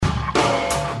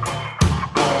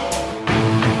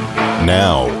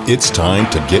Now, it's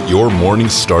time to get your morning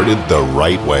started the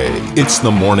right way. It's the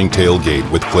Morning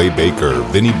Tailgate with Clay Baker,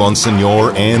 Vinny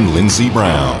Bonsignor, and Lindsey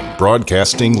Brown.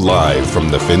 Broadcasting live from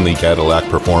the Findlay Cadillac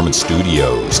Performance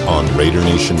Studios on Raider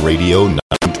Nation Radio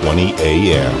 920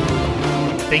 AM.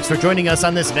 Thanks for joining us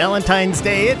on this Valentine's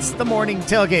Day. It's the Morning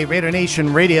Tailgate, Raider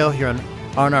Nation Radio here on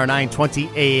our 920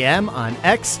 AM on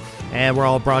X. And we're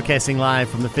all broadcasting live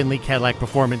from the Findlay Cadillac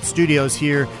Performance Studios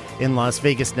here in Las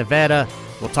Vegas, Nevada.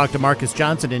 We'll talk to Marcus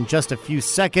Johnson in just a few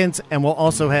seconds, and we'll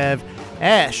also have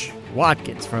Ash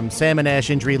Watkins from Sam and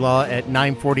Ash Injury Law at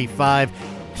 9:45.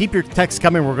 Keep your texts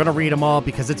coming. We're going to read them all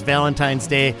because it's Valentine's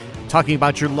Day. Talking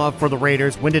about your love for the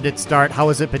Raiders. When did it start? How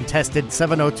has it been tested?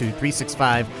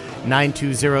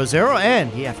 702-365-9200.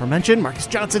 And the aforementioned Marcus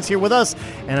Johnson's here with us.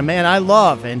 And a man I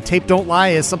love. And Tape Don't Lie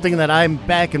is something that I'm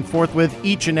back and forth with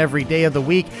each and every day of the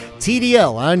week.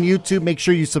 TDL on YouTube. Make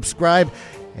sure you subscribe.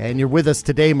 And you're with us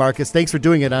today, Marcus. Thanks for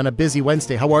doing it on a busy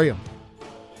Wednesday. How are you?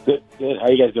 Good. How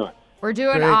are you guys doing? We're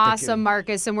doing great, awesome,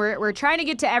 Marcus, and we're trying to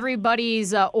get to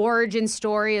everybody's origin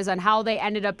story as on how they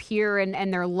ended up here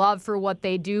and their love for what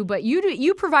they do. But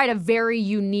you provide a very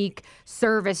unique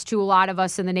service to a lot of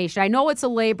us in the nation. I know it's a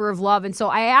labor of love, and so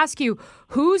I ask you,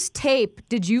 whose tape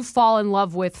did you fall in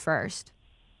love with first?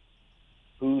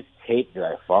 Whose tape did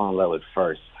I fall in love with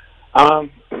first?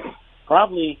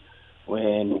 Probably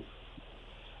when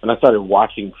I started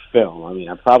watching film. I mean,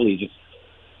 I probably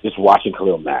just watching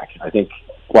Khalil Mack. I think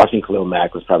watching Khalil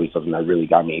Mack was probably something that really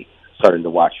got me starting to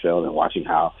watch film and watching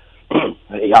how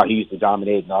he used to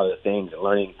dominate and all the things and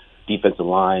learning defensive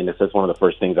line. That's one of the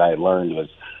first things I had learned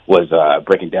was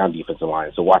breaking down defensive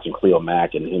line. So watching Khalil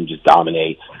Mack and him just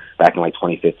dominate back in like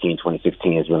 2015,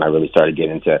 2016 is when I really started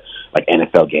getting into like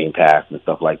NFL Game Pass and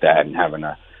stuff like that and having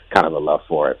a kind of a love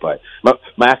for it. But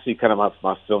my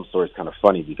film story is kind of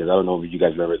funny because I don't know if you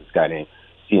guys remember this guy named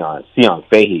Sion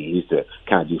Fahey. He used to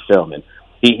kind of do film, and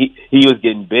he was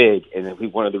getting big, and then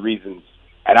one of the reasons,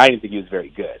 and I didn't think he was very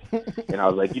good. And I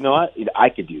was like, you know what, I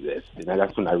could do this. And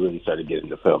that's when I really started getting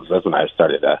into film. So that's when I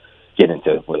started to get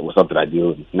into it was something I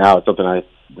do. Now it's something I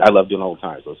love doing all the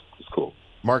time, so it's cool.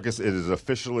 Marcus, it is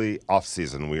officially off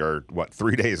season. We are,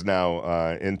 3 days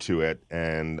now into it,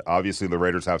 and obviously the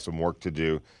Raiders have some work to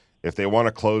do. If they want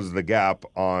to close the gap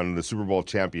on the Super Bowl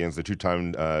champions, the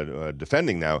two-time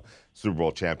defending now Super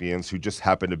Bowl champions, who just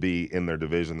happen to be in their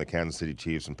division, the Kansas City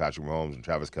Chiefs and Patrick Mahomes and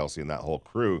Travis Kelce and that whole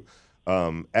crew,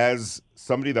 as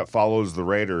somebody that follows the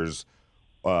Raiders,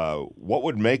 what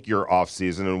would make your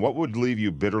offseason and what would leave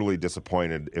you bitterly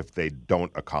disappointed if they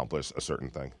don't accomplish a certain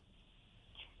thing?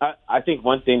 I think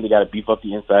one thing, they got to beef up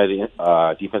the inside of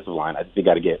the defensive line. I think they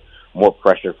got to get more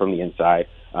pressure from the inside.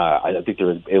 I think they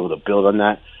were able to build on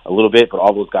that a little bit, but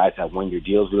all those guys have one-year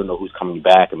deals. We don't know who's coming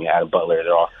back. I mean, Adam Butler,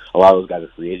 a lot of those guys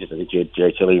are free agents. I think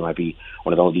Jerry Tillery might be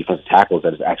one of the only defensive tackles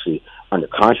that is actually under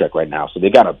contract right now. So they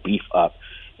got to beef up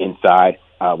inside,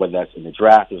 whether that's in the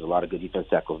draft. There's a lot of good defensive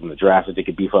tackles in the draft that they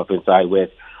could beef up inside with,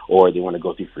 or they want to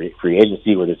go through free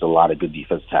agency where there's a lot of good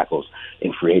defensive tackles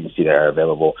in free agency that are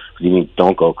available. Because you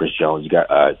don't go Chris Jones. You got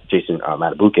Justin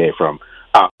Matabuke from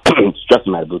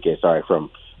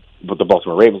the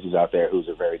Baltimore Ravens, who's out there, who's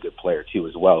a very good player too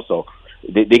as well. So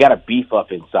they got to beef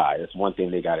up inside. That's one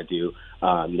thing they got to do.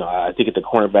 I think at the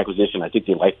cornerback position, I think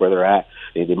they like where they're at.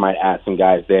 They might add some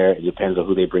guys there. It depends on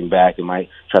who they bring back. They might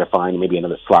try to find maybe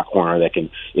another slot corner that can,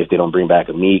 if they don't bring back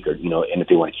a Meek, or and if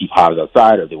they want to keep Hobbs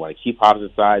outside, or if they want to keep Hobbs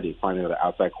inside, they find another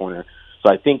outside corner. So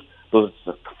I think those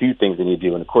are a few things they need to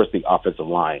do. And of course, the offensive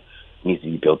line needs to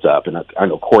be built up. And I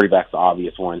know quarterback's the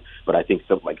obvious one, but I think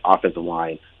something like offensive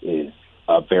line is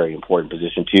a very important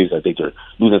position too. So I think they're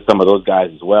losing some of those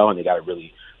guys as well, and they got to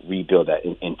really rebuild that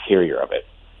interior of it.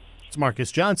 It's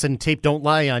Marcus Johnson. Tape Don't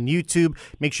Lie on YouTube.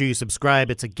 Make sure you subscribe.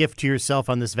 It's a gift to yourself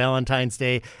on this Valentine's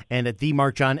Day, and at the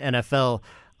Mark John NFL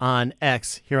on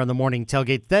X here on the Morning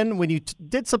Tailgate. Then when you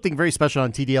did something very special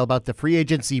on TDL about the free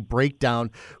agency breakdown,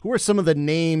 who are some of the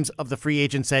names of the free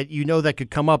agents that that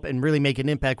could come up and really make an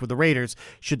impact with the Raiders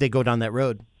should they go down that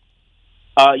road?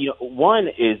 One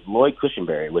is Lloyd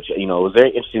Cushenberry, which, it was very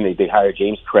interesting that they hired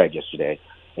James Craig yesterday,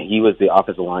 and he was the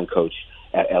offensive line coach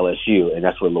at LSU, and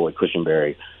that's where Lloyd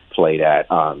Cushenberry played at.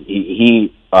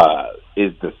 He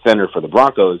is the center for the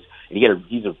Broncos, and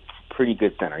he's a pretty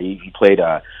good center. He played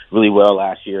really well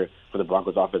last year for the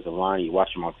Broncos offensive line. You watch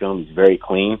him on film, he's very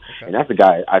clean. Okay. And that's a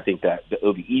guy I think that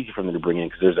it'll be easy for them to bring in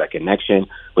because there's that connection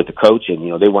with the coach, and,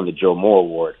 they won the Joe Moore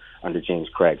Award under James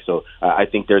Craig. So I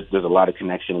think there's a lot of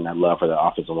connection and that love for the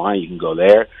offensive line. You can go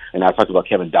there. And I talked about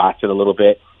Kevin Dotson a little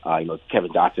bit.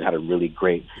 Kevin Dotson had a really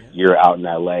great year out in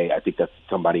L.A. I think that's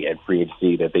somebody at free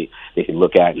agency that they can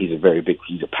look at. He's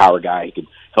a power guy. He can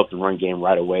help the run game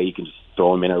right away. You can just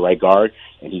throw him in at right guard,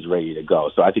 and he's ready to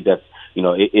go. So I think that's,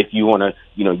 if you want to,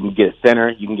 you can get a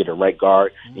center, you can get a right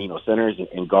guard. And, centers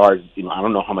and guards, I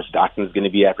don't know how much Dotson's going to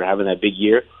be after having that big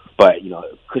year, but,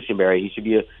 Cushenberry,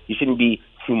 he shouldn't be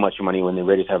too much money when the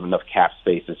Raiders have enough cap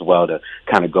space as well to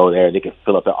kind of go there. They can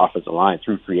fill up the offensive line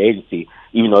through free agency,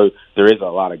 even though there is a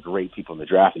lot of great people in the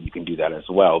draft that you can do that as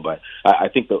well. But I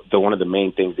think the one of the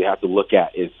main things they have to look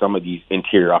at is some of these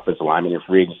interior offensive linemen in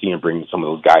free agency and bring some of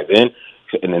those guys in,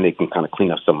 and then they can kind of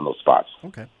clean up some of those spots.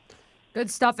 Okay. Good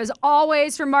stuff as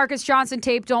always from Marcus Johnson.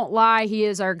 Tape Don't Lie. He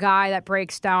is our guy that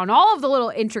breaks down all of the little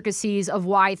intricacies of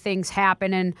why things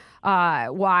happen and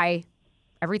why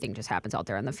everything just happens out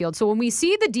there on the field. So when we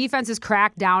see the defenses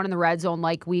crack down in the red zone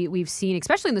like we've seen,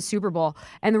 especially in the Super Bowl,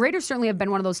 and the Raiders certainly have been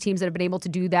one of those teams that have been able to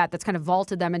do that, that's kind of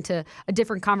vaulted them into a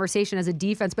different conversation as a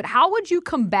defense. But how would you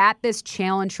combat this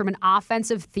challenge from an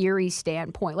offensive theory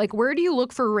standpoint? Like, where do you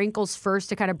look for wrinkles first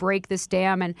to kind of break this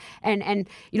dam and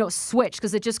switch?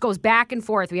 Because it just goes back and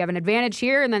forth. We have an advantage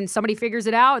here, and then somebody figures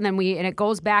it out, and then it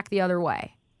goes back the other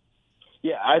way.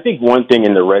 Yeah, I think one thing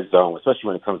in the red zone, especially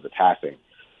when it comes to passing,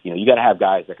 you got to have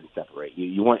guys that can separate.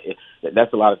 You want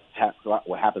that's a lot of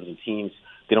what happens in teams.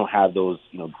 They don't have those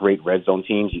great red zone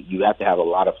teams. You have to have a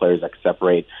lot of players that can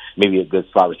separate. Maybe a good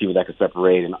slot receiver that can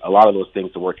separate, and a lot of those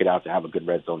things to work it out to have a good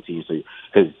red zone team. So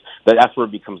because that's where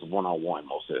it becomes one-on-one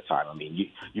most of the time. I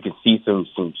mean, you can see some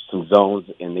zones,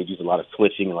 and they use a lot of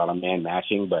switching, a lot of man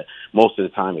matching. But most of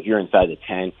the time, if you're inside the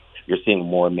 10. You're seeing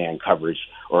more man coverage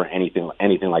or anything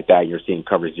like that. You're seeing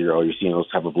cover zero. You're seeing those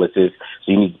type of blitzes.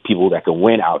 So you need people that can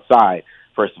win outside,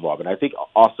 first of all. But I think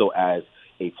also as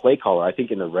a play caller, I think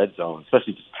in the red zone,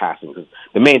 especially just passing, because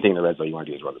the main thing in the red zone you want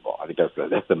to do is run the ball. I think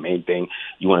that's the main thing.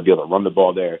 You want to be able to run the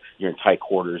ball there. You're in tight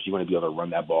quarters. You want to be able to run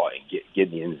that ball and get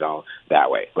in the end zone that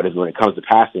way. But when it comes to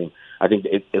passing, I think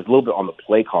it's a little bit on the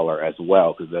play caller as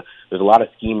well, because there's a lot of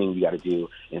scheming you got to do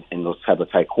in those type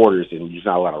of tight quarters, and there's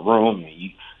not a lot of room.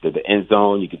 The end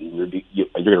zone, you're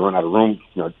going to run out of room,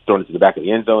 throwing it to the back of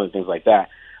the end zone and things like that.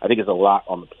 I think it's a lot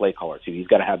on the play caller, too. He's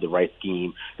got to have the right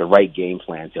scheme, the right game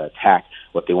plan to attack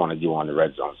what they want to do on the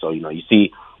red zone. So, you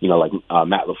see, like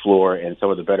Matt LaFleur and some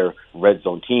of the better red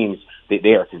zone teams,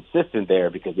 they are consistent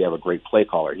there because they have a great play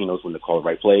caller. He knows when to call the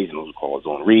right plays. He knows when to call his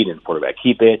own read and the quarterback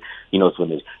keep it. He knows when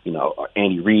there's,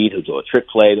 Andy Reid who'll do a trick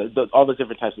play. All those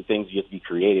different types of things. You have to be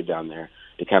creative down there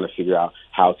to kind of figure out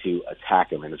how to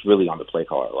attack him, and it's really on the play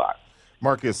caller a lot.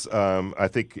 Marcus, I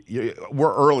think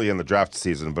we're early in the draft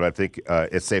season, but I think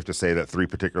it's safe to say that three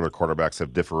particular quarterbacks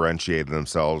have differentiated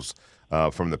themselves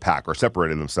from the pack or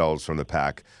separated themselves from the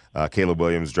pack. Caleb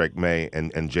Williams, Drake May,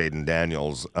 and Jaden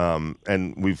Daniels.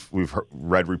 And we've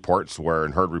read reports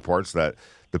and heard reports that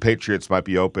the Patriots might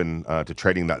be open to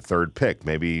trading that third pick.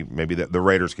 Maybe the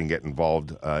Raiders can get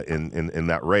involved in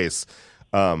that race.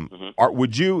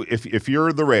 Would you, if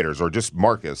you're the Raiders or just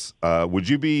Marcus, would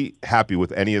you be happy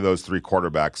with any of those three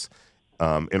quarterbacks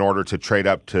in order to trade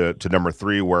up to number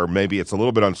 3, where maybe it's a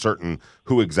little bit uncertain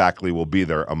who exactly will be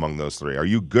there among those three? Are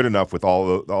you good enough with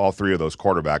all three of those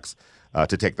quarterbacks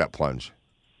to take that plunge?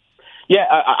 Yeah,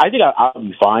 I think I'll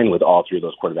be fine with all three of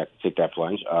those quarterbacks to take that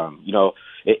plunge.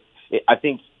 I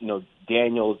think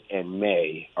Daniels and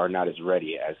May are not as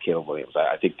ready as Caleb Williams.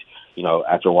 I think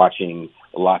after watching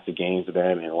lots of games of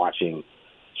them and watching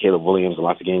Caleb Williams and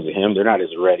lots of games of him, they're not as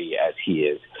ready as he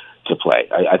is to play.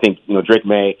 I think Drake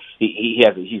May, he's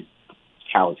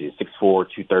talented, 6'4",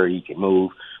 230, he can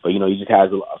move, but he just has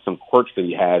some quirks that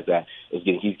he has that he's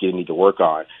going to need to work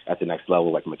on at the next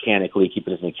level, like mechanically,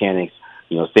 keeping his mechanics,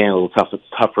 staying a little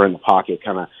tougher in the pocket,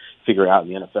 kind of figure it out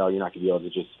in the NFL. You're not going to be able to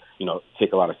just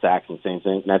take a lot of sacks and same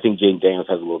thing. And I think Jaden Daniels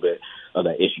has a little bit of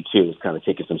that issue too, is kind of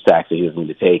taking some sacks that he doesn't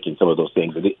need to take and some of those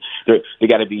things. They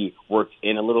got to be worked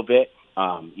in a little bit,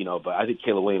 but I think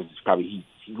Caleb Williams is probably,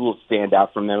 he will stand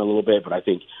out from them a little bit, but I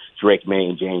think Drake May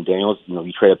and Jaden Daniels,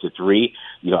 you trade up to 3,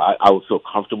 I would feel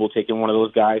comfortable taking one of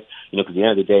those guys, because at the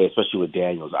end of the day, especially with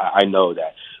Daniels, I know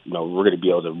that, we're going to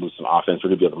be able to move some offense. We're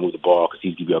going to be able to move the ball because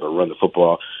he's going to be able to run the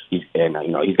football. He's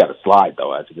got to slide,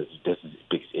 though. I think this is the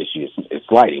biggest issue is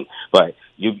sliding. But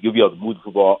you'll be able to move the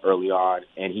football early on,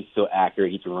 and he's still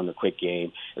accurate. He can run the quick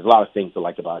game. There's a lot of things to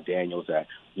like about Daniels that,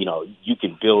 you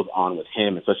can build on with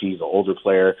him, especially he's an older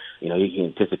player. He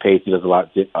can anticipate. He does a lot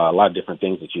of different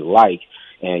things that you like.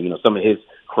 And, some of his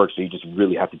quirks that you just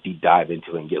really have to deep dive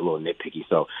into and get a little nitpicky.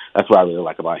 So that's what I really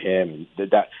like about him. And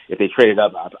that if they traded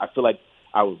up, I feel like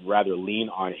I would rather lean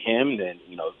on him than,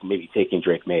 maybe taking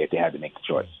Drake May if they had to make the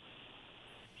choice.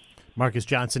 Marcus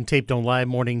Johnson, Tape Don't Lie,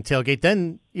 Morning Tailgate.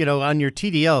 Then, on your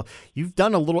TDL, you've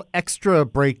done a little extra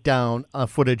breakdown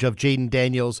footage of Jaden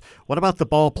Daniels. What about the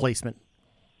ball placement?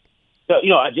 So,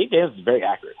 Jaden Daniels is a very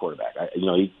accurate quarterback.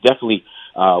 He definitely,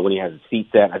 when he has his feet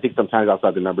set, I think sometimes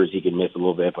outside the numbers he can miss a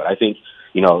little bit, but I think,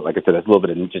 like I said, that's a little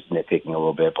bit of just nitpicking a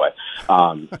little bit, but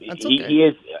okay. he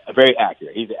is very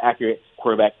accurate. He's an accurate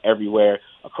quarterback everywhere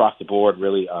across the board,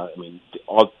 really.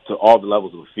 All the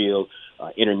levels of the field,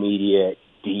 intermediate,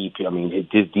 deep.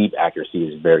 His deep accuracy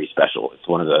is very special. It's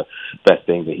one of the best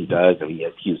things that he does.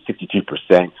 He was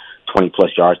 62%,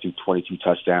 20-plus yards through 22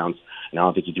 touchdowns, and I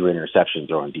don't think he threw an interception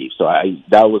throwing deep. So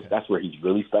that's where he's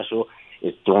really special,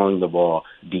 is throwing the ball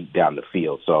deep down the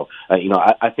field. So,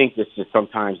 I think it's just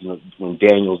sometimes, when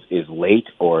Daniels is late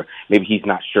or maybe he's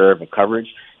not sure of the coverage,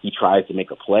 he tries to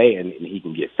make a play and he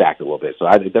can get sacked a little bit. So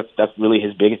I think that's really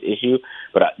his biggest issue.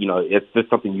 But, it's just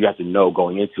something you have to know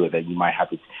going into it, that you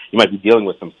might be dealing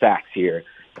with some sacks here.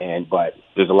 But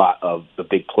there's a lot of the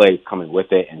big plays coming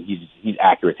with it, and he's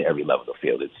accurate to every level of the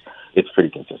field. It's pretty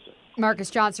consistent. Marcus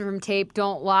Johnson from Tape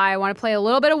Don't Lie. I want to play a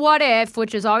little bit of what if,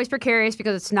 which is always precarious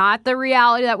because it's not the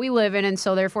reality that we live in, and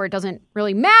so therefore it doesn't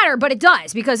really matter, but it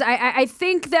does, because I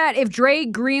think that if Dre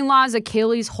Greenlaw's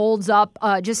Achilles holds up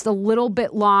just a little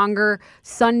bit longer,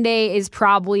 Sunday is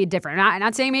probably different.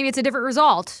 Not saying maybe it's a different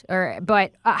result,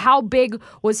 but how big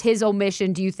was his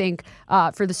omission, do you think,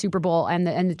 for the Super Bowl and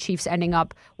the Chiefs ending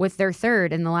up with their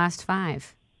third in the last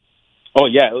 5? Oh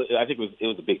yeah, I think it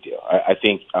was a big deal. I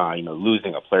think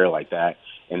losing a player like that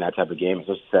in that type of game,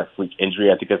 especially that freak injury,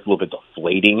 I think that's a little bit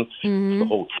deflating to the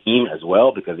whole team as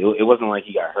well, because it wasn't like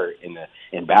he got hurt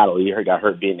in battle. He got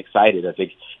hurt being excited. I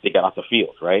think they got off the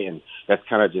field, right? And that's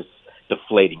kind of just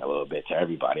deflating a little bit to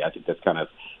everybody. I think that's kind of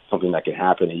something that can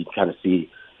happen, and you kind of see,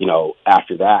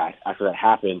 after that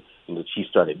happened, the Chiefs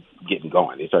started getting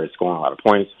going. They started scoring a lot of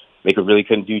points. They really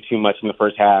couldn't do too much in the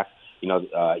first half.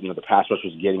 The pass rush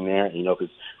was getting there, because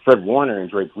Fred Warner and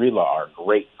Drake Greenlaw are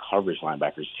great coverage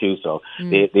linebackers too. So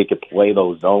they could play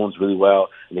those zones really well,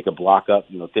 and they could block up,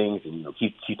 things and,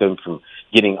 keep them from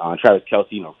getting on Travis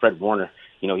Kelce. Fred Warner,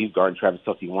 he's guarding Travis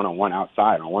Kelce one-on-one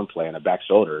outside on one play on a back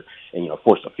shoulder and,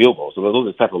 forced a field goal. So those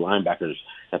are the type of linebackers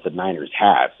that the Niners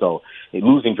have. So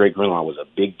losing Drake Greenlaw was a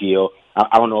big deal.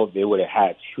 I don't know if they would have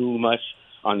had too much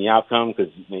on the outcome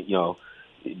because,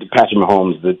 Patrick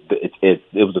Mahomes, it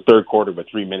was the third quarter, but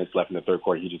 3 minutes left in the third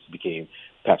quarter, he just became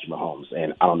Patrick Mahomes,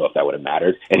 and I don't know if that would have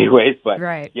mattered anyways, but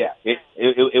right. Yeah, it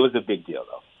was a big deal,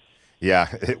 though. Yeah,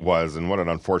 it was, and what an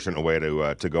unfortunate way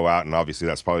to go out, and obviously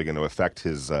that's probably going to affect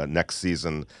his next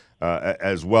season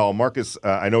as well. Marcus,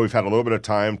 I know we've had a little bit of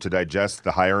time to digest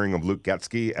the hiring of Luke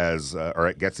Getsy as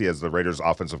the Raiders'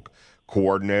 offensive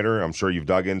coordinator. I'm sure you've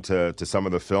dug into some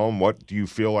of the film. What do you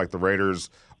feel like the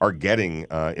Raiders are getting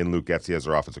in Luke Getsy as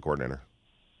their offensive coordinator?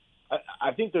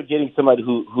 I think they're getting somebody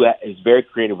who is very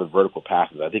creative with vertical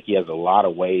passes. I think he has a lot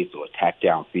of ways to attack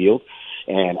downfield,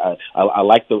 and I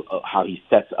like how he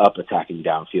sets up attacking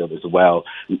downfield as well,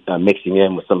 mixing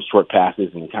in with some short passes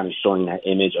and kind of showing that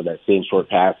image of that same short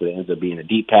pass that ends up being a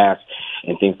deep pass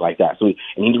and things like that. So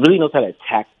he really knows how to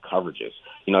attack coverages.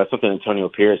 That's something Antonio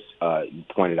Pierce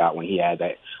pointed out when he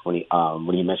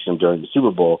mentioned him during the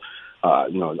Super Bowl,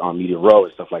 on Media Row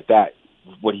and stuff like that.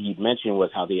 What he mentioned was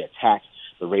how they attacked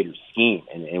the Raiders' scheme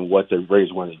and what the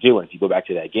Raiders wanted to do. And if you go back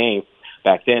to that game,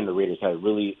 back then the Raiders had a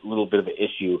really little bit of an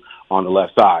issue on the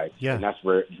left side. Yeah. And that's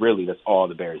all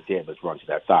the Bears did was run to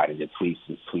that side and did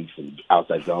sweeps and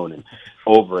outside zone and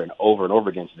over and over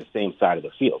again to the same side of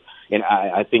the field. And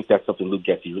I think that's something Luke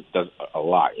Getsy does a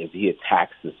lot, is he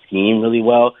attacks the scheme really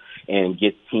well and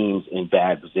gets teams in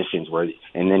bad positions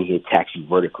and then he attacks you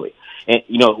vertically. And,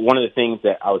 one of the things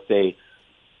that I would say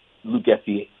Luke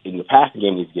Getsy in the passing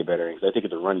game needs to get better in, because I think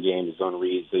the run game, the zone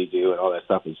reads they do, and all that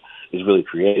stuff is really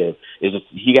creative. It's just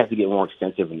he has to get more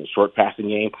extensive in the short passing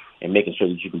game and making sure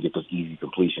that you can get those easy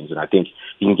completions. And I think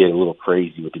he can get a little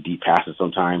crazy with the deep passes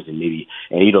sometimes, and you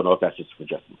don't know if that's just for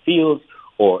Justin Fields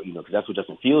or, because that's what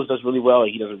Justin Fields does really well.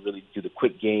 He doesn't really do the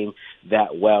quick game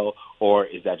that well, or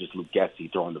is that just Luke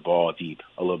Getsy throwing the ball deep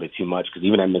a little bit too much? Because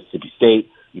even at Mississippi State,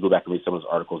 you go back and read some of those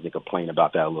articles, they complain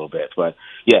about that a little bit. But,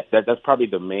 yeah, that's probably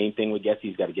the main thing with Getsy.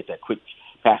 He's got to get that quick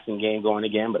passing game going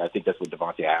again. But I think that's where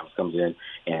Devontae Adams comes in,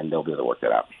 and they'll be able to work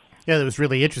that out. Yeah, that was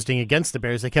really interesting against the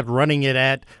Bears. They kept running it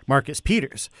at Marcus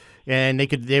Peters, and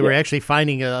they were actually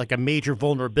finding a major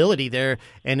vulnerability there,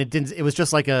 and it was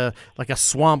just like a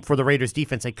swamp for the Raiders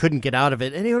defense. They couldn't get out of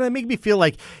it, and it made me feel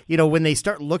like, when they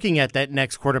start looking at that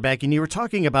next quarterback, and you were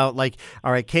talking about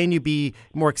all right, can you be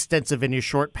more extensive in your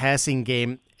short passing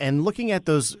game? And looking at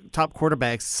those top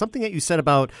quarterbacks, something that you said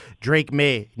about Drake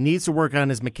May, needs to work on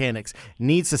his mechanics,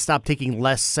 needs to stop taking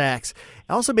less sacks.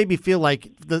 It also made me feel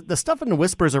like the stuff in the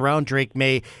whispers around Drake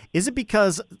May, is it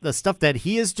because the stuff that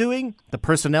he is doing, the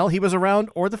personnel he was around,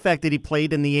 or the fact that he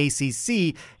played in the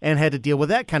ACC and had to deal with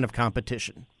that kind of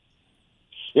competition?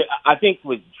 Yeah, I think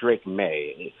with Drake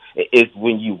May, is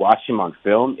when you watch him on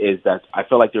film, is that I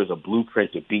feel like there's a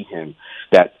blueprint to beat him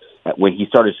that when he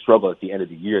started to struggle at the end of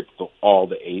the year, the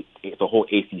whole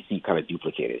ACC kind of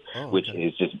duplicated, which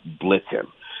is just blitz him.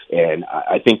 And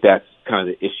I think that's kind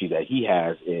of the issue that he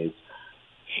has, is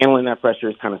handling that pressure,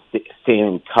 is kind of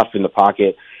staying tough in the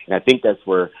pocket. And I think that's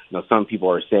where, some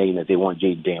people are saying that they want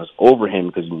Jayden Daniels over him,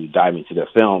 because when you dive into the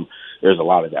film, there's a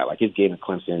lot of that. Like his game at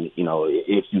Clemson,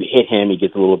 if you hit him, he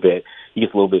gets a little bit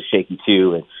shaky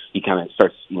too, and he kind of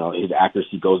starts, his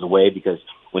accuracy goes away, because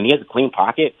when he has a clean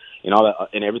pocket and all that,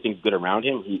 and everything's good around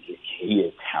him, he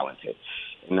is talented.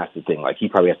 And that's the thing. Like, he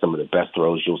probably has some of the best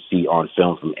throws you'll see on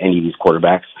film from any of these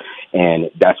quarterbacks. And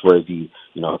that's where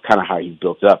kind of how he's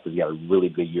built up, because he had a really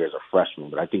good year as a freshman.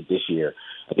 But I think this year,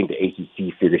 the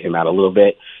ACC figured him out a little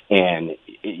bit. And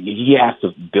he has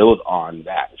to build on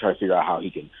that, try to figure out how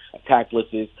he can attack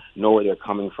blitzes, know where they're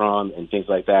coming from, and things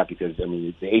like that. Because,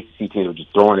 the ACC teams were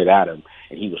just throwing it at him,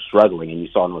 and he was struggling. And you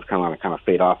saw North Carolina kind of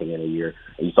fade off at the end of the year,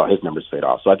 and you saw his numbers fade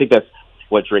off. So I think that's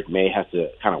what Drake May has to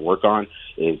kind of work on,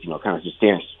 is, kind of just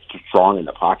stand strong in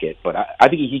the pocket. But I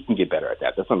think he can get better at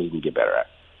that. That's something he can get better at.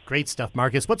 Great stuff,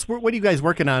 Marcus. What are you guys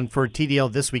working on for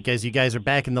TDL this week as you guys are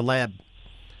back in the lab?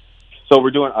 So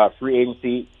we're doing free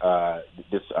agency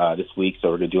this week.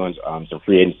 So we're doing some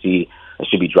free agency that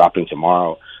should be dropping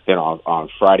tomorrow. Then on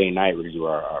Friday night, we're going to do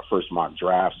our first mock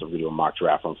draft. So we're going to do a mock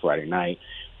draft on Friday night,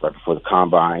 right before the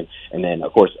Combine. And then,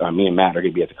 of course, me and Matt are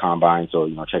going to be at the Combine. So,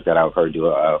 check that out. We'll probably do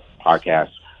a podcast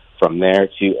from there,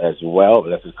 too, as well.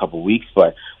 That's a couple weeks.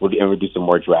 But we'll do some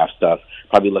more draft stuff.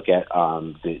 Probably look at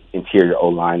the interior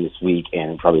O-line this week,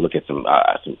 and probably look at some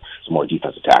more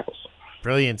defensive tackles.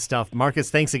 Brilliant stuff.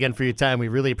 Marcus, thanks again for your time. We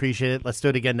really appreciate it. Let's do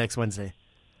it again next Wednesday.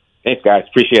 Thanks, guys.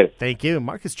 Appreciate it. Thank you.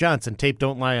 Marcus Johnson, Tape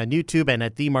Don't Lie on YouTube and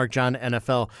at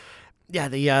TheMarkJohnNFL. Yeah,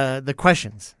 the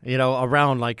questions,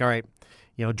 around, like, all right,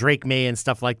 Drake May and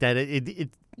stuff like that.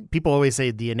 People always say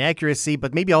the inaccuracy,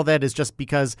 but maybe all that is just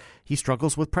because he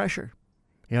struggles with pressure.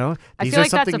 I feel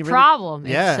like that's a problem.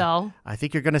 Yeah, if so. I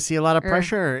think you're going to see a lot of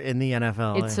pressure in the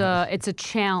NFL. It's a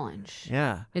challenge.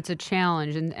 Yeah, it's a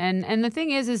challenge, and the thing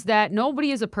is that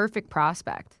nobody is a perfect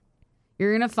prospect.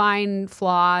 You're going to find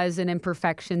flaws and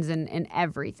imperfections in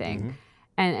everything, mm-hmm.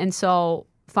 and so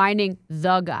finding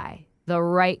the guy, the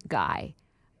right guy,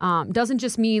 doesn't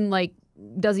just mean like,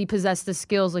 does he possess the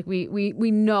skills? Like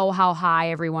we know how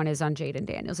high everyone is on Jayden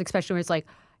Daniels, especially when it's like,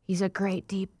 he's a great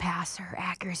deep passer,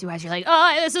 accuracy-wise. You're like,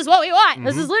 oh, this is what we want. Mm-hmm.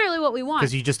 This is literally what we want.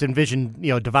 Because you just envision,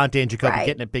 Devontae and Jacoby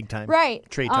getting it big time. Right.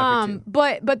 Trey Tucker, too.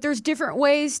 But there's different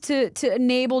ways to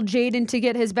enable Jayden to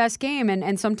get his best game.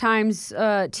 And sometimes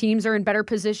teams are in better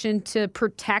position to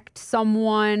protect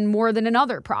someone more than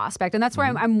another prospect. And that's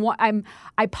why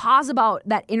I pause about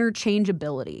that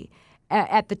interchangeability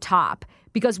at the top.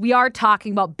 Because we are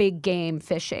talking about big game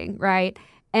fishing, right?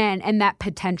 And that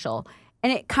potential.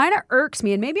 And it kind of irks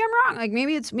me, and maybe I'm wrong. Like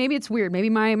maybe it's weird. Maybe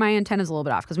my antenna's a little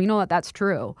bit off, because we know that that's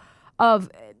true of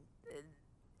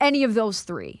any of those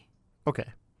three. Okay.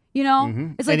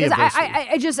 Mm-hmm. It's like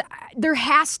I just there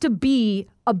has to be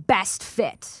a best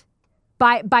fit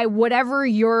by whatever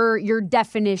your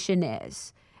definition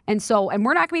is. And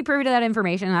we're not gonna be privy to that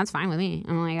information, and that's fine with me.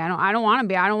 I'm like, I don't want to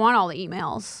be. I don't want all the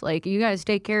emails. Like, you guys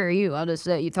take care of you. I'll just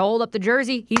you hold up the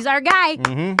jersey. He's our guy.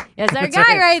 Mm-hmm. That's our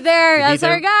guy right there. That's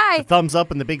our guy. The thumbs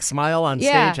up and the big smile on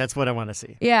stage. That's what I want to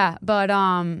see. Yeah, but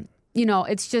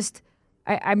it's just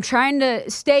I'm trying to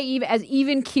stay as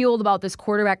even keeled about this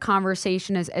quarterback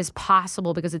conversation as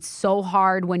possible, because it's so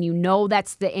hard when you know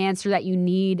that's the answer that you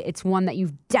need. It's one that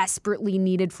you've desperately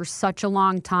needed for such a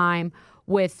long time,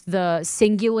 with the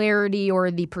singularity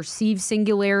or the perceived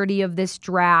singularity of this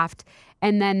draft,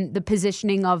 and then the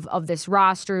positioning of this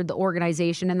roster, the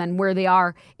organization, and then where they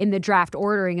are in the draft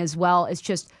ordering as well. It's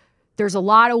just, there's a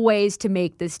lot of ways to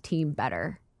make this team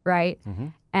better, right? Mm-hmm.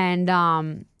 And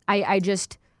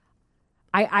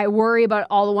I worry about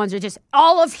all the ones that are just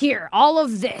all of here, all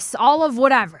of this, all of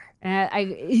whatever.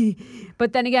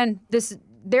 But then again,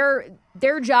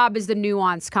 their job is the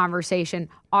nuanced conversation.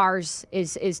 Ours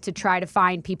is to try to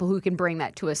find people who can bring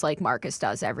that to us, like Marcus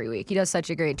does every week. He does such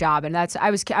a great job, and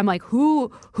I'm like,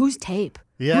 whose tape?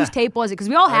 Yeah. Whose tape was it? Because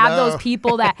we all have those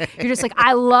people that you're just like,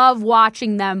 I love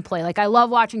watching them play. Like, I love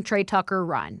watching Trey Tucker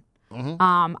run.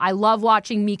 I love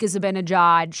watching Mika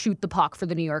Zibanejad shoot the puck for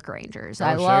the New York Rangers.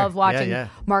 I love watching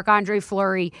Marc-Andre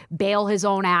Fleury bail his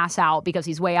own ass out because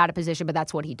he's way out of position, but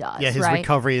that's what he does. Yeah, his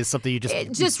recovery is something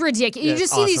it's just ridiculous. You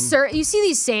just see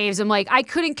these saves. I'm like, I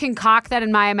couldn't concoct that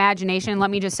in my imagination. Let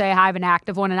me just say I have an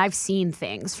active one, and I've seen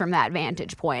things from that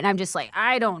vantage point. I'm just like,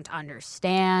 I don't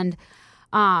understand.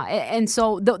 And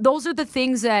so those are the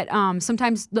things that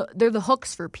sometimes they're the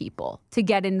hooks for people to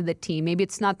get into the team. Maybe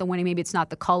it's not the winning, maybe it's not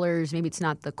the colors, maybe it's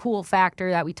not the cool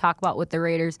factor that we talk about with the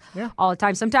Raiders all the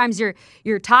time. Sometimes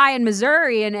you're Ty in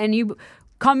Missouri and you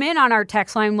come in on our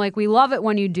text line like we love it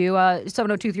when you do.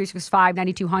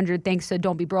 702-365-9200. Thanks to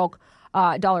Don't Be Broke.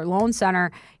 Dollar Loan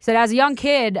Center. He said, as a young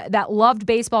kid that loved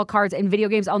baseball cards and video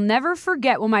games, I'll never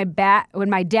forget when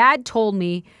my dad told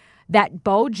me that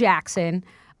Bo Jackson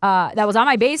that was on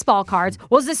my baseball cards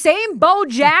was the same Bo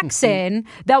Jackson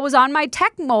that was on my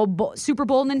Tecmo Super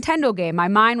Bowl Nintendo game. My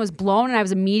mind was blown, and I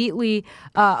was immediately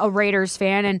a Raiders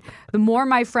fan. And the more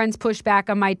my friends pushed back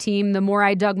on my team, the more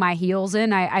I dug my heels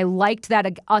in. I liked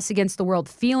that us against the world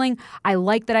feeling. I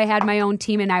liked that I had my own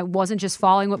team, and I wasn't just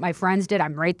following what my friends did.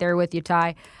 I'm right there with you,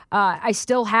 Ty. I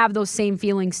still have those same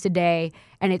feelings today,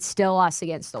 and it's still us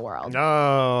against the world.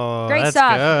 Oh, great that's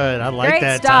stuff. Good. I like great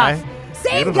that, stuff. Ty.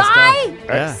 Same Beautiful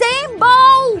guy, same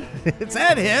Bo. Is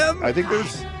that him? I think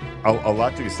there's a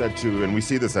lot to be said, too, and we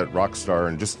see this at Rockstar,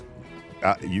 and just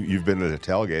you've been to the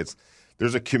tailgates.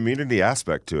 There's a community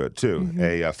aspect to it, too,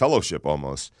 a fellowship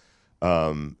almost.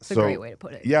 It's a great way to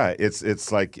put it. Yeah, it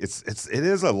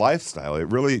is a lifestyle.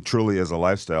 It really, truly is a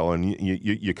lifestyle, and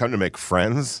you come to make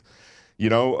friends. You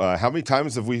know, how many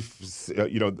times have we,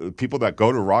 people that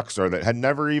go to Rockstar that had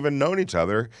never even known each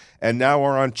other and now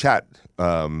are on chat,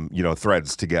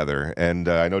 threads together. And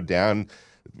I know Dan,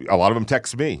 a lot of them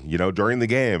text me, during the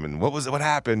game, and what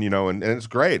happened, and it's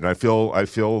great. And I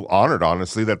feel honored,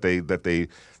 honestly, that they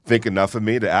think enough of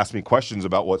me to ask me questions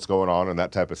about what's going on and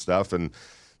that type of stuff. And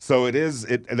so and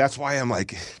that's why I'm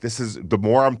like, this is the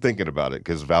more I'm thinking about it,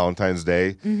 because Valentine's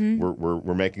Day,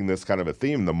 we're making this kind of a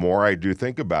theme. The more I do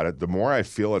think about it, the more I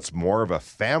feel it's more of a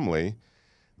family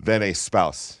than a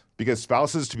spouse. Because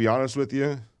spouses, to be honest with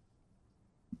you,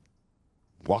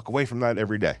 walk away from that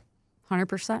every day.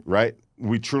 100%. Right?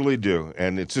 We truly do.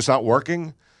 And it's just not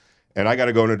working, and I got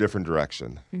to go in a different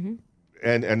direction.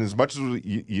 And as much as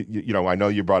I know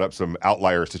you brought up some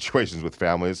outlier situations with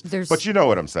families, but you know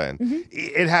what I'm saying.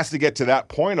 It has to get to that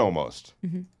point almost.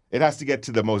 It has to get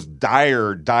to the most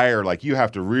dire, like you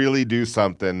have to really do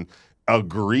something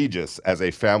egregious as a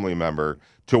family member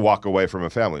to walk away from a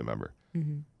family member.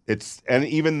 And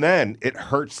even then, it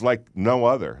hurts like no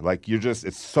other. Like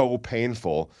it's so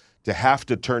painful to have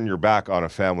to turn your back on a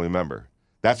family member.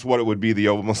 That's what it would be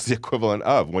almost the equivalent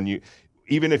of when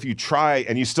even if you try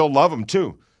and you still love them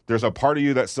too, there's a part of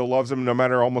you that still loves them no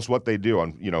matter almost what they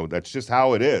do. That's just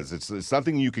how it is. It's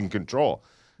something you can control.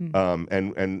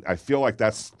 And I feel like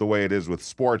that's the way it is with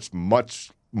sports,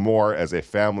 much more as a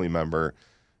family member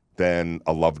than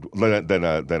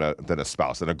a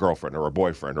spouse, than a girlfriend or a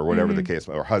boyfriend or whatever the case,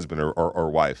 or husband or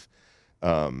wife.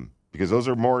 Because those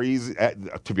are more easy,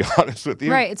 to be honest with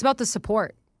you. Right. It's about the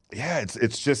support. Yeah,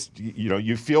 it's just,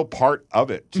 you feel part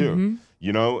of it too.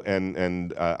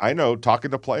 And I know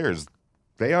talking to players,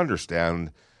 they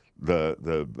understand the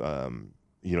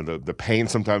pain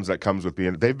sometimes that comes with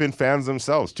they've been fans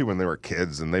themselves too when they were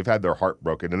kids, and they've had their heart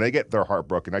broken, and they get their heart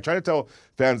broken. I try to tell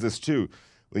fans this too,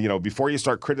 before you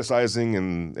start criticizing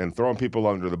and throwing people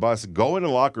under the bus, go in the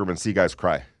locker room and see guys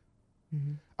cry.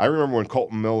 I remember when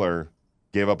Colton Miller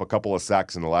gave up a couple of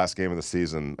sacks in the last game of the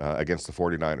season against the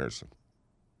 49ers.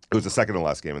 It was the second to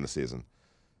last game in the season.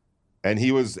 And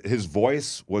his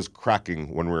voice was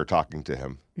cracking when we were talking to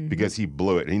him because he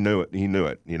blew it. He knew it,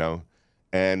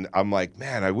 And I'm like,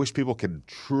 man, I wish people could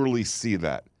truly see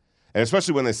that. And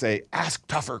especially when they say, ask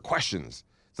tougher questions.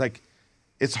 It's like,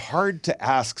 it's hard to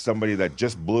ask somebody that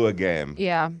just blew a game.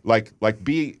 Yeah. Like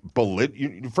be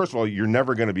belligerent. First of all, you're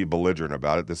never going to be belligerent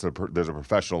about it. There's a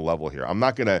professional level here. I'm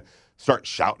not going to start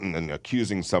shouting and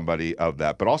accusing somebody of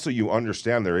that. But also you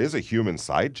understand there is a human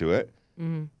side to it.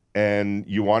 And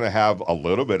you want to have a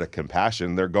little bit of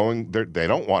compassion. They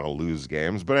don't want to lose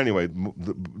games. But anyway,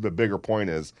 the bigger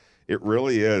point is it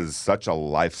really is such a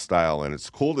lifestyle, and it's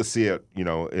cool to see it,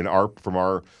 from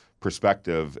our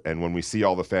perspective. And when we see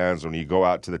all the fans, when you go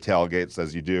out to the tailgates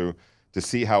as you do, to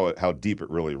see how deep it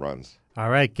really runs. All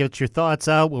right, get your thoughts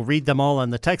out. We'll read them all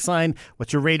on the text line.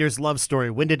 What's your Raiders love story?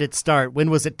 When did it start? When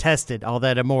was it tested? All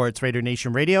that and more. It's Raider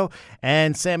Nation Radio.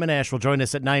 And Sam and Ash will join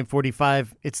us at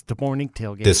 9:45. It's the Morning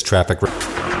Tailgate. This traffic.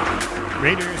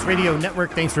 Raiders Radio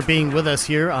Network, thanks for being with us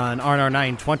here on RNR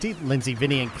 920. Lindsay,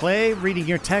 Vinny, and Clay reading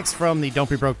your text from the Don't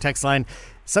Be Broke text line,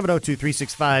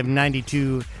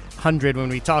 702-365-9200. When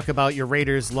we talk about your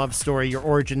Raiders love story, your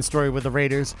origin story with the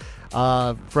Raiders,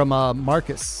 from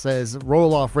Marcus says,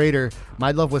 roll off Raider.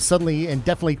 My love was suddenly and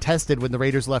definitely tested when the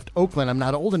Raiders left Oakland. I'm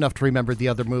not old enough to remember the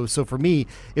other moves, so for me,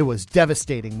 it was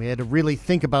devastating. We had to really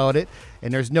think about it,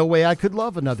 and there's no way I could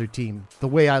love another team the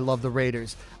way I love the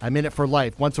Raiders. I'm in it for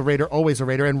life. Once a Raider, always a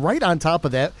Raider. And right on top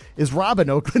of that is Rob in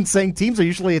Oakland saying teams are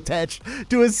usually attached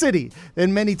to a city,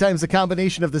 and many times the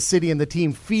combination of the city and the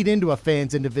team feed into a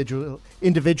fan's individual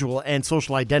and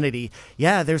social identity.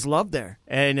 Yeah, there's love there,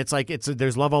 and it's like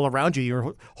there's love all around you.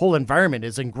 Your whole environment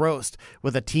is engrossed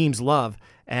with a team's love,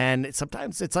 and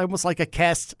sometimes it's almost like a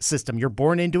caste system. You're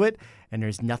born into it, and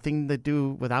there's nothing to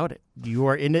do without it. You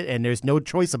are in it, and there's no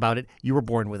choice about it. You were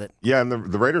born with it. Yeah, and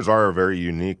the Raiders are a very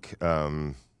unique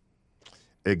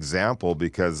example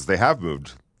because they have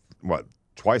moved,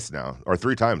 twice now, or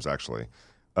three times actually.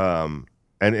 And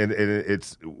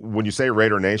it's when you say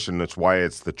Raider Nation, that's why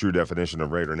it's the true definition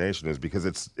of Raider Nation, is because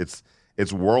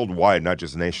it's worldwide, not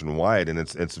just nationwide, and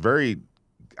it's very.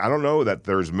 I don't know that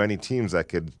there's many teams that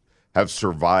could have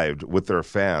survived with their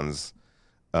fans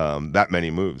that many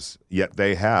moves, yet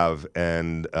they have,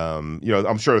 and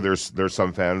I'm sure there's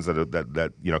some fans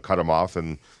that cut them off,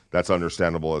 and that's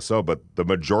understandable as so. But the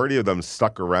majority of them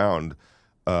stuck around.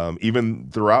 Even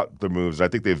throughout the moves, I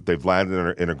think they've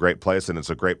landed in a great place, and it's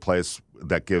a great place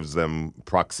that gives them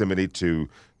proximity to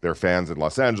their fans in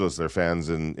Los Angeles, their fans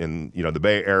in the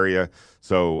Bay Area.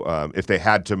 So if they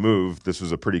had to move, this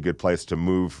was a pretty good place to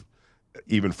move,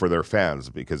 even for their fans,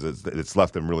 because it's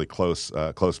left them really close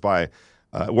by.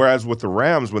 Whereas with the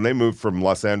Rams, when they moved from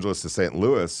Los Angeles to St.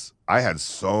 Louis, I had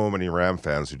so many Ram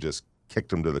fans who just kicked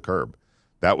them to the curb.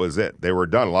 That was it. They were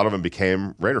done. A lot of them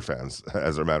became Raider fans,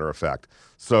 as a matter of fact.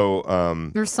 So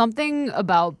there's something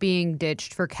about being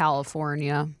ditched for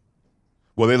California.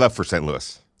 Well, they left for St.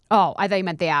 Louis. Oh, I thought you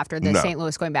meant St.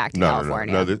 Louis going back to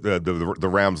California. No, the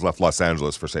Rams left Los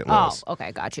Angeles for St. Louis. Oh,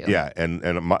 okay, got you. Yeah, and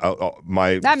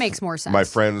my that makes more sense. My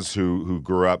friends who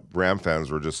grew up Ram fans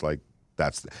were just like,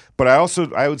 that's. But I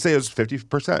would say it was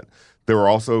 50%. There were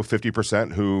also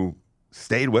 50% who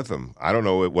stayed with them. I don't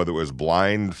know whether it was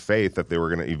blind faith that they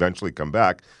were going to eventually come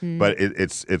back, but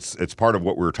it's part of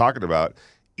what we were talking about.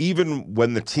 Even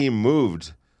when the team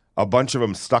moved, a bunch of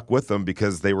them stuck with them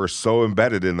because they were so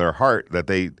embedded in their heart that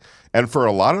and for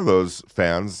a lot of those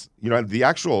fans, the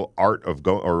actual art of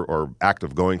or act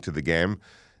of going to the game,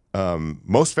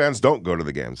 most fans don't go to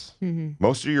the games. Mm-hmm.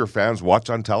 Most of your fans watch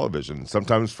on television,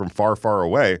 sometimes from far, far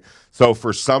away. So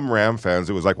for some Ram fans,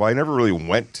 it was like, well, I never really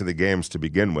went to the games to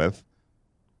begin with.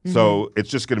 Mm-hmm. So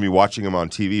it's just going to be watching them on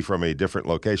TV from a different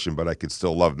location, but I could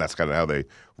still love them. That's kind of how they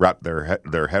wrap their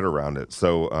head around it.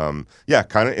 So,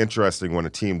 kind of interesting when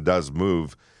a team does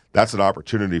move. That's an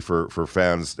opportunity for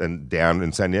fans, and Dan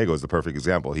in San Diego is the perfect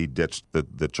example. He ditched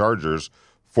the Chargers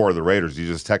for the Raiders. He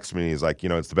just texted me. He's like,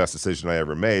 it's the best decision I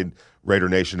ever made. Raider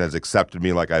Nation has accepted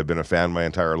me like I've been a fan my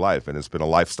entire life, and it's been a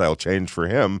lifestyle change for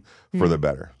him for the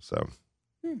better. So.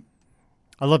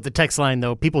 I love the text line,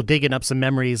 though. People digging up some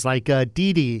memories like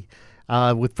Dee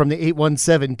from the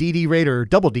 817, DD Raider,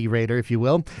 Double D Raider, if you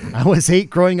will. I was 8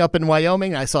 growing up in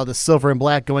Wyoming. I saw the silver and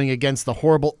black going against the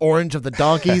horrible orange of the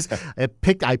Donkeys. I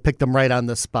picked them right on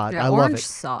the spot. Yeah, I love it. Orange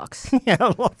sucks. Yeah, I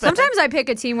love that. Sometimes I pick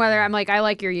a team whether I'm like, I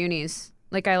like your unis.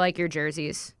 Like, I like your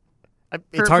jerseys.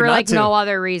 It's hard for not like to. no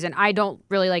other reason. I don't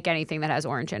really like anything that has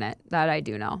orange in it. That I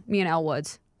do know. Me and Elle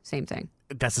Woods, same thing.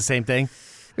 That's the same thing.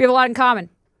 We have a lot in common.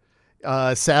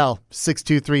 Sal,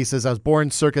 623, says, I was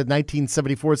born circa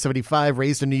 1974-75,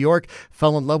 raised in New York,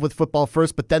 fell in love with football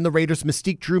first, but then the Raiders'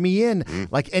 mystique drew me in.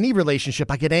 Like any relationship,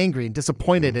 I get angry and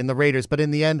disappointed in the Raiders, but in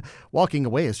the end, walking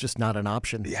away is just not an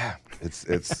option. Yeah,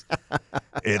 it's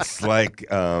like,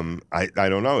 I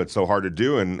don't know, it's so hard to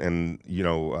do, and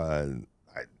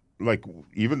like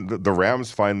even the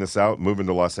Rams find this out moving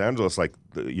to Los Angeles, like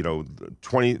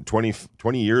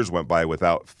 20 years went by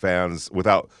without fans,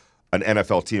 without an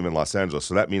NFL team in Los Angeles.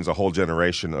 So that means a whole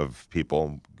generation of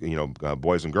people,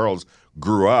 boys and girls,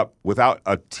 grew up without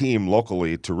a team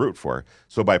locally to root for.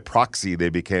 So by proxy, they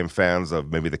became fans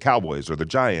of maybe the Cowboys or the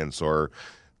Giants or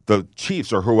the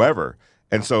Chiefs or whoever.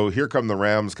 And so here come the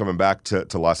Rams coming back to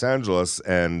Los Angeles,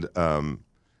 and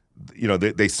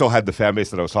they still had the fan base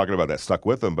that I was talking about that stuck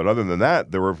with them. But other than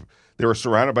that, they were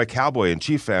surrounded by Cowboy and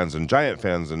Chief fans and Giant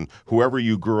fans and whoever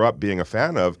you grew up being a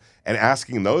fan of, and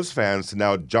asking those fans to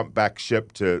now jump back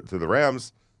ship to the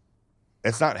Rams,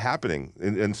 it's not happening.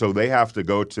 And so they have to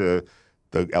go to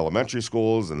the elementary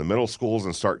schools and the middle schools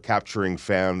and start capturing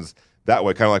fans that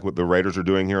way, kind of like what the Raiders are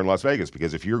doing here in Las Vegas.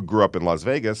 Because if you grew up in Las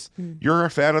Vegas, you're a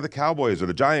fan of the Cowboys or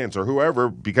the Giants or whoever,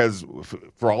 because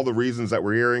for all the reasons that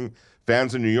we're hearing,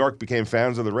 fans in New York became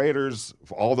fans of the Raiders.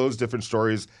 All those different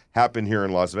stories happen here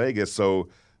in Las Vegas. So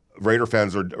Raider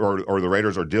fans or the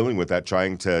Raiders are dealing with that,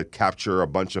 trying to capture a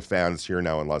bunch of fans here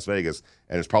now in Las Vegas.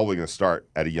 And it's probably going to start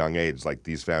at a young age. Like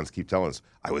these fans keep telling us,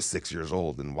 I was 6 years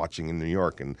old and watching in New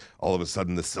York, and all of a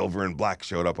sudden the silver and black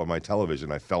showed up on my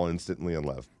television. I fell instantly in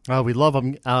love. Oh, we love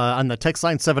them. On the text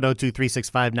line,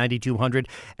 702-365-9200.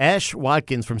 Ash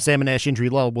Watkins from Sam and Ash Injury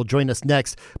Law will join us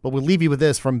next, but we'll leave you with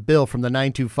this from Bill from the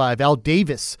 925. Al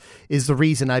Davis is the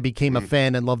reason I became a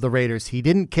fan and love the Raiders. He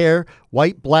didn't care,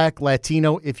 white, black,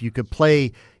 Latino. If you could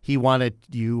play, he wanted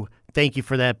you. Thank you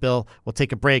for that, Bill. We'll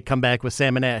take a break, come back with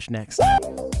Sam and Ash next.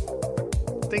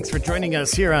 Thanks for joining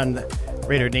us here on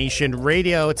Raider Nation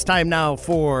Radio. It's time now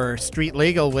for Street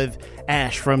Legal with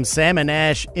Ash from Sam and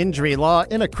Ash Injury Law.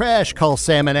 In a crash, call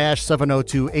Sam and Ash,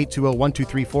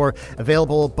 702-820-1234.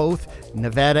 Available both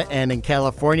Nevada and in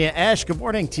California. Ash, good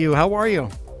morning to you. How are you?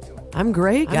 I'm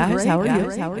great, guys. How are you?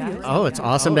 Oh, it's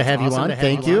awesome to have you on.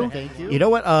 Thank you. You know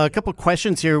what? A couple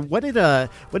questions here. What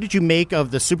did you make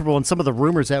of the Super Bowl and some of the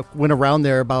rumors that went around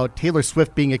there about Taylor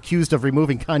Swift being accused of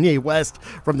removing Kanye West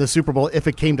from the Super Bowl, if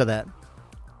it came to that?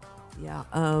 Yeah.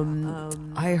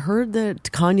 I heard that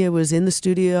Kanye was in the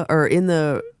studio or in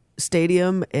the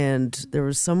stadium, and there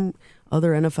was some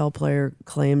other NFL player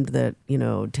claimed that,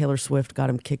 Taylor Swift got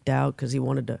him kicked out because he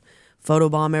wanted to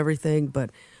photobomb everything. But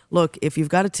look, if you've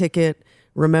got a ticket,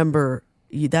 remember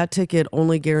that ticket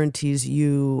only guarantees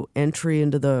you entry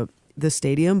into the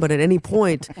stadium. But at any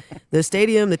point, the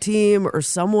stadium, the team, or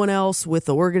someone else with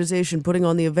the organization putting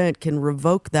on the event can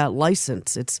revoke that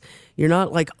license. You're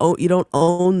not like, you don't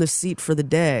own the seat for the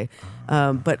day.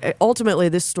 But ultimately,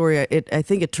 this story, I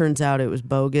think it turns out it was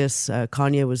bogus.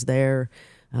 Kanye was there.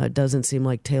 It doesn't seem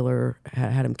like Taylor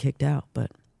had him kicked out,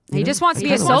 but. He just wants to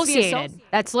be associated.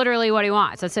 That's literally what he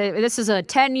wants. This is a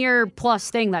 10-year plus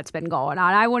thing that's been going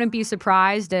on. I wouldn't be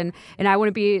surprised, and I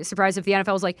wouldn't be surprised if the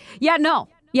NFL was like, no,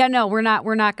 we're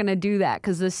not going to do that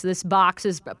because this box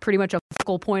is pretty much a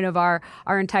focal point of our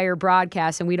entire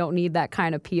broadcast, and we don't need that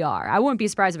kind of PR. I wouldn't be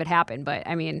surprised if it happened, but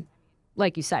I mean,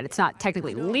 like you said, it's not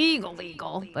technically legal,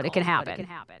 but it can happen.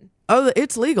 Oh,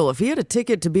 it's legal. If he had a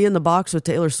ticket to be in the box with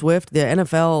Taylor Swift, the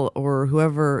NFL or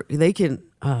whoever, they can,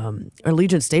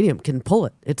 Allegiant Stadium can pull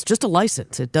it. It's just a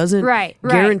license. It doesn't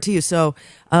guarantee you. So,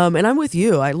 and I'm with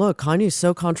you. Kanye's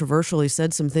so controversial. He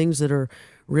said some things that are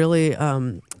really,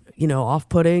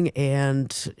 off-putting,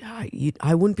 and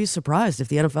I wouldn't be surprised if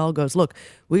the NFL goes, look,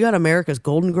 we got America's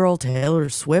golden girl, Taylor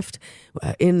Swift,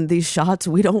 in these shots.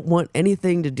 We don't want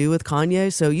anything to do with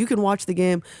Kanye, so you can watch the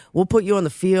game. We'll put you on the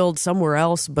field somewhere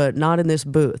else, but not in this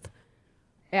booth.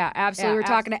 Yeah, absolutely. We're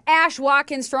talking to Ash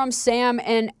Watkins from Sam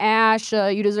and Ash.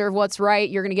 You deserve what's right.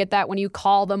 You're going to get that when you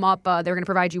call them up. They're going to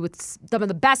provide you with some of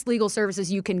the best legal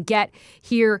services you can get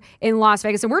here in Las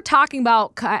Vegas. And we're talking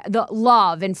about the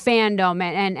love and fandom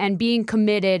and being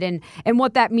committed and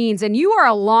what that means. And you are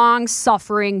a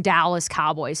long-suffering Dallas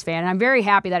Cowboys fan. And I'm very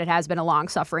happy that it has been a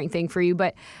long-suffering thing for you.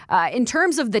 But in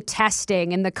terms of the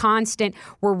testing and the constant,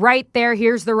 we're right there,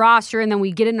 here's the roster, and then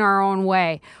we get in our own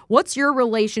way. What's your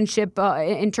relationship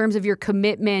in terms of your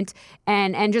commitment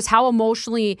and just how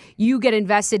emotionally you get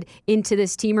invested into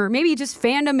this team, or maybe just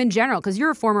fandom in general, because you're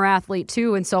a former athlete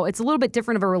too, and so it's a little bit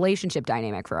different of a relationship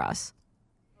dynamic for us.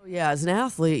 Yeah, as an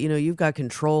athlete, you've got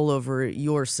control over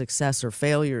your success or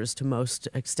failures to most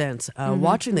extents.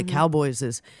 Watching the Cowboys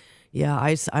is,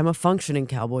 I'm a functioning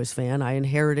Cowboys fan. I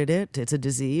inherited it. It's a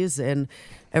disease, and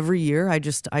every year I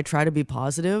try to be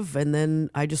positive, and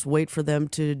then I just wait for them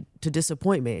to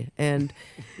disappoint me. And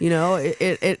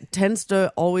it tends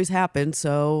to always happen.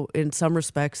 So in some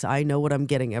respects, I know what I'm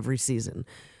getting every season.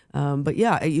 But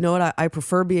yeah, you know what? I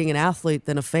prefer being an athlete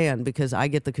than a fan because I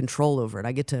get the control over it.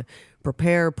 I get to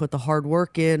prepare, put the hard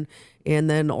work in, and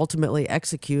then ultimately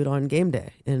execute on game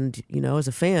day. And as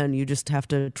a fan, you just have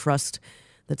to trust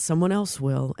that someone else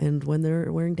will. And when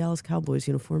they're wearing Dallas Cowboys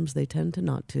uniforms, they tend to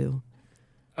not to.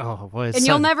 Oh, boy. And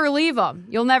you'll never leave them.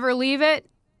 You'll never leave it?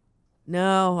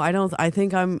 No, I don't. I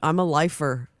think I'm a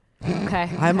lifer. Okay.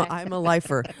 I'm a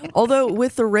lifer. Although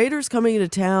with the Raiders coming into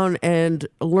town and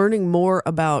learning more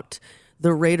about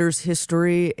the Raiders'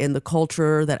 history and the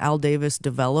culture that Al Davis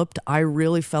developed, I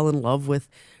really fell in love with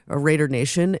a Raider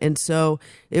Nation. And so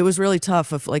it was really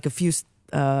tough. If like a few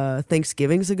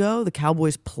Thanksgivings ago, the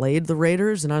Cowboys played the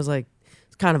Raiders, and I was like,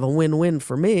 it's kind of a win-win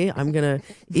for me. I'm going to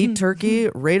eat turkey.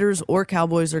 Raiders or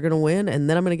Cowboys are going to win, and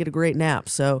then I'm going to get a great nap.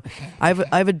 So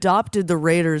I've adopted the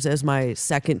Raiders as my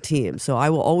second team, so I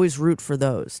will always root for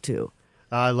those too.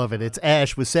 I love it. It's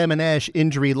Ash with Sam and Ash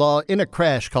Injury Law. In a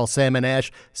crash, call Sam and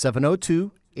Ash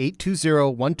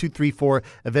 702-820-1234.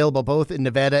 Available both in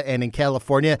Nevada and in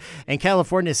California. And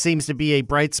California seems to be a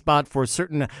bright spot for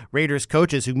certain Raiders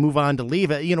coaches who move on to leave.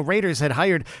 Raiders had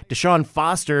hired Deshaun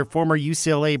Foster, former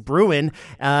UCLA Bruin,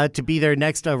 to be their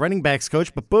next running backs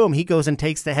coach. But boom, he goes and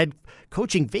takes the head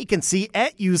coaching vacancy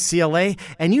at UCLA.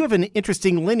 And you have an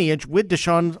interesting lineage with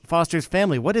Deshaun Foster's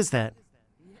family. What is that?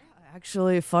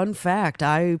 Actually, fun fact,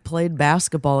 I played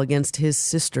basketball against his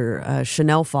sister,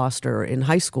 Chanel Foster, in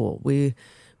high school. We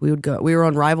were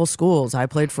on rival schools. I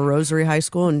played for Rosary High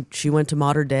School, and she went to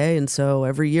Mater Dei, and so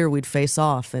every year we'd face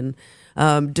off. And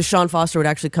Deshaun Foster would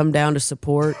actually come down to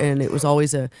support, and it was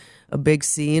always a big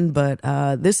scene. But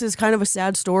this is kind of a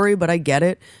sad story, but I get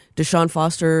it. Deshaun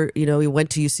Foster, he went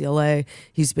to UCLA.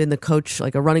 He's been the coach,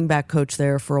 like a running back coach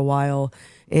there for a while.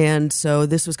 And so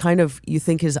this was kind of, you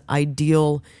think, his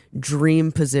ideal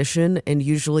dream position, and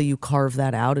usually you carve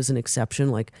that out as an exception.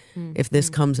 Like, if this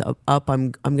comes up,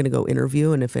 I'm going to go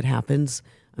interview, and if it happens,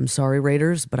 I'm sorry,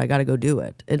 Raiders, but I got to go do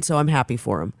it. And so I'm happy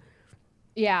for him.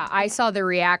 Yeah, I saw the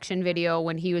reaction video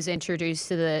when he was introduced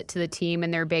to the team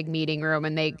in their big meeting room,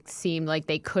 and they seemed like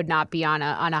they could not be on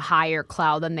a higher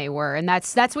cloud than they were. And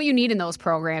that's what you need in those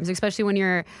programs, especially when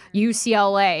you're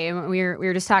UCLA. And we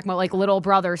were just talking about like little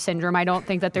brother syndrome. I don't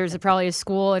think that there's probably a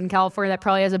school in California that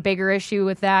probably has a bigger issue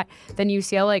with that than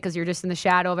UCLA, because you're just in the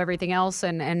shadow of everything else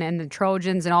and the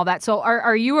Trojans and all that. So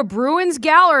are you a Bruins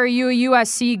gal or are you a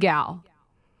USC gal?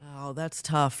 Oh, that's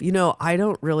tough. I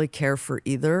don't really care for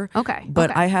either. Okay.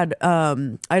 But I had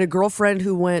a girlfriend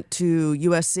who went to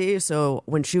USC, so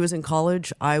when she was in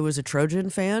college, I was a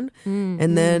Trojan fan. Mm-hmm.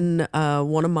 And then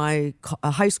one of my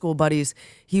high school buddies,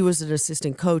 he was an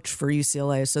assistant coach for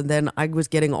UCLA. So then I was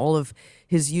getting all of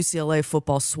his UCLA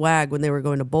football swag when they were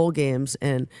going to bowl games,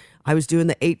 and I was doing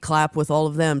the 8 clap with all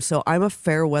of them. So I'm a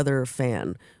fair weather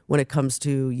fan when it comes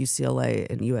to UCLA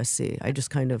and USC. I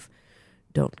just kind of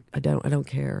I don't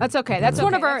care. That's okay. That's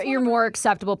one of your more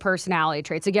acceptable personality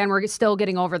traits. Again, we're still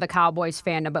getting over the Cowboys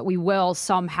fandom, but we will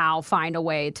somehow find a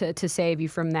way to save you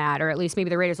from that, or at least maybe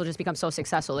the Raiders will just become so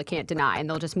successful they can't deny, and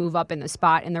they'll just move up in the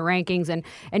spot in the rankings. And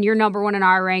you're number 1 in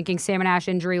our rankings, Sam and Ash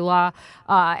Injury Law.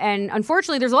 And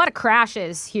unfortunately, there's a lot of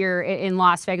crashes here in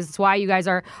Las Vegas. That's why you guys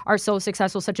are so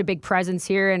successful, such a big presence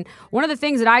here. And one of the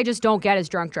things that I just don't get is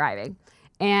drunk driving.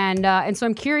 And so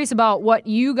I'm curious about what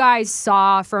you guys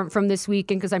saw from this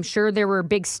weekend, because I'm sure there were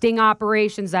big sting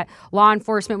operations that law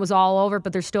enforcement was all over,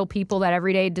 but there's still people that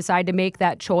every day decide to make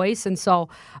that choice. And so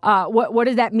what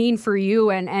does that mean for you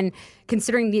and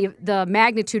considering the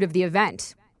magnitude of the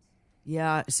event?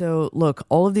 Yeah, so look,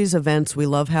 all of these events, we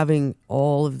love having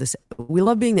all of this. We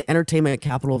love being the entertainment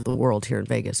capital of the world here in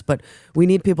Vegas, but we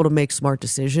need people to make smart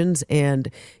decisions, and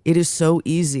it is so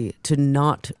easy to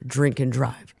not drink and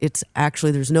drive. It's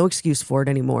actually, there's no excuse for it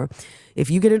anymore. If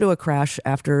you get into a crash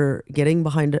after getting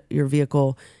behind your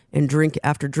vehicle and drink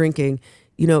after drinking,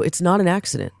 it's not an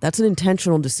accident. That's an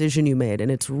intentional decision you made, and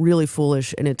it's really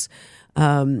foolish, and it's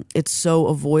so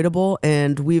avoidable,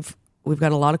 and We've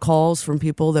got a lot of calls from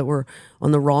people that were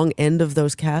on the wrong end of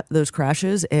those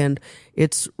crashes, and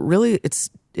it's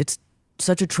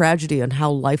such a tragedy on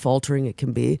how life-altering it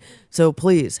can be. So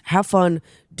please, have fun,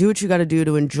 do what you got to do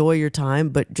to enjoy your time,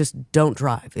 but just don't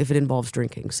drive if it involves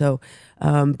drinking. So,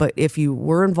 but if you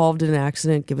were involved in an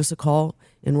accident, give us a call,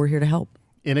 and we're here to help.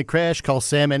 In a crash, call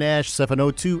Sam and Ash,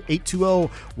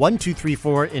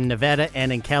 702-820-1234 in Nevada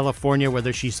and in California,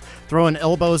 whether she's throwing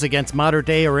elbows against Mater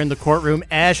Dei or in the courtroom.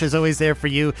 Ash is always there for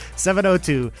you,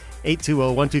 702-820-1234,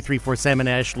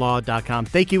 samandashlaw.com.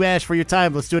 Thank you, Ash, for your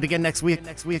time. Let's do it again next week.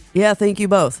 Yeah, thank you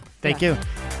both. Thank you.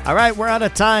 All right, we're out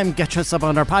of time. Get us up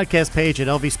on our podcast page at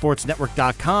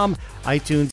lvsportsnetwork.com, iTunes.